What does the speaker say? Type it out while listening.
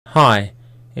Hi,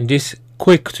 in this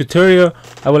quick tutorial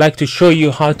I would like to show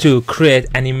you how to create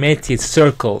animated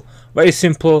circle. Very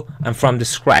simple and from the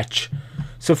scratch.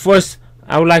 So first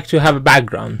I would like to have a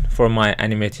background for my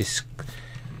animated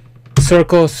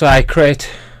circle, so I create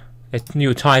a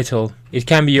new title. It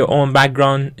can be your own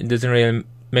background, it doesn't really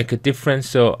make a difference.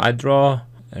 So I draw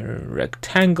a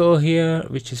rectangle here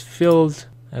which is filled.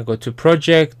 I go to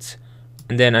project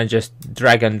and then I just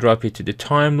drag and drop it to the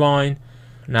timeline.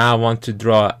 Now I want to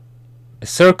draw a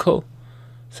circle,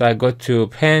 so I go to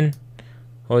pen,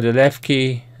 hold the left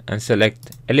key and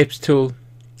select Ellipse Tool,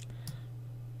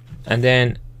 and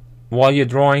then while you're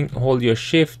drawing hold your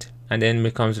shift and then it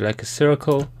becomes like a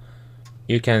circle.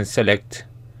 You can select,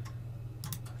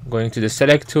 going to the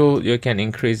select tool, you can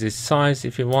increase its size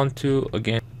if you want to.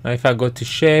 Again, if I go to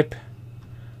shape,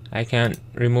 I can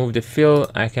remove the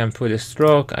fill, I can put a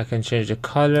stroke, I can change the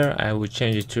color, I would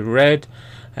change it to red.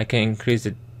 I can increase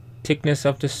the thickness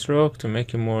of the stroke to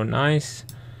make it more nice.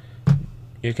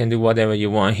 You can do whatever you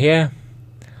want here.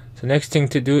 So next thing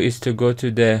to do is to go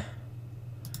to the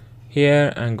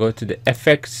here and go to the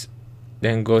effects,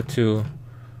 then go to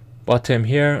bottom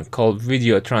here called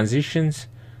video transitions.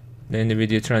 Then the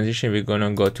video transition we're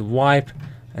gonna go to wipe,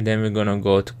 and then we're gonna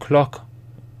go to clock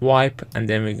wipe, and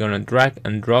then we're gonna drag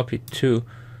and drop it to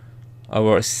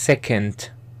our second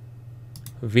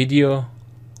video,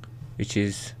 which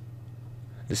is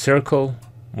the circle.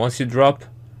 Once you drop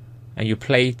and you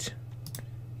play it,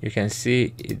 you can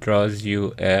see it draws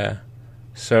you a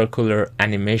circular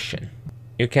animation.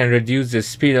 You can reduce the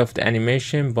speed of the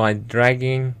animation by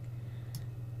dragging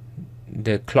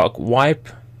the clock wipe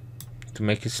to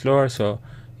make it slower. So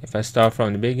if I start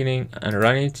from the beginning and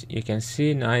run it, you can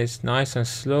see nice and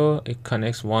slow it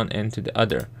connects one end to the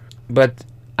other. But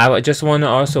I just want to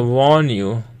also warn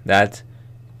you that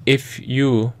if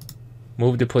you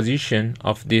move the position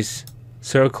of this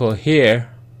circle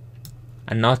here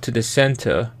and not to the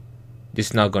center, this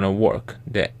is not gonna work.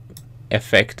 The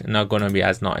effect not gonna be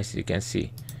as nice, you can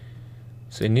see.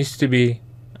 So it needs to be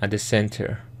at the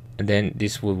center and then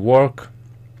this will work.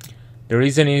 The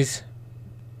reason is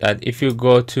that if you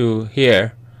go to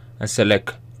here and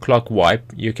select clock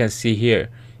wipe, you can see here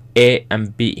A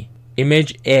and B.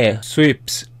 Image A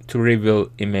sweeps to reveal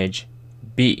image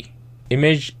B.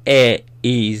 Image A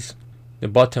is the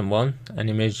bottom one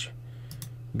and image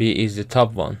B is the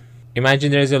top one.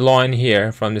 Imagine there is a line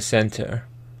here from the center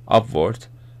upward,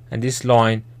 and this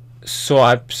line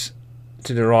swipes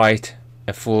to the right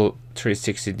a full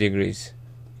 360 degrees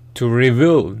to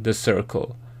reveal the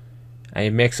circle, and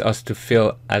it makes us to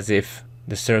feel as if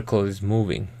the circle is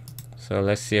moving. So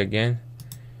let's see again.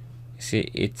 See,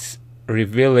 it's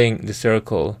revealing the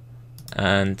circle,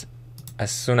 and as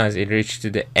soon as it reaches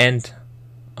to the end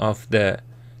of the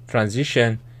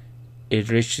transition, it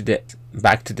reached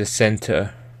back to the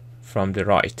center from the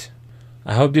right.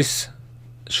 I hope this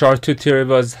short tutorial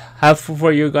was helpful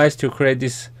for you guys to create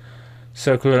this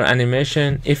circular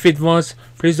animation. If it was,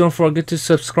 please don't forget to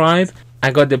subscribe.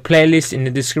 I got the playlist in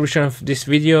the description of this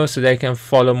video so that you can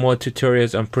follow more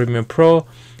tutorials on Premiere Pro,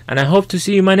 and I hope to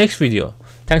see you in my next video.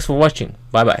 Thanks for watching.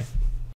 Bye bye.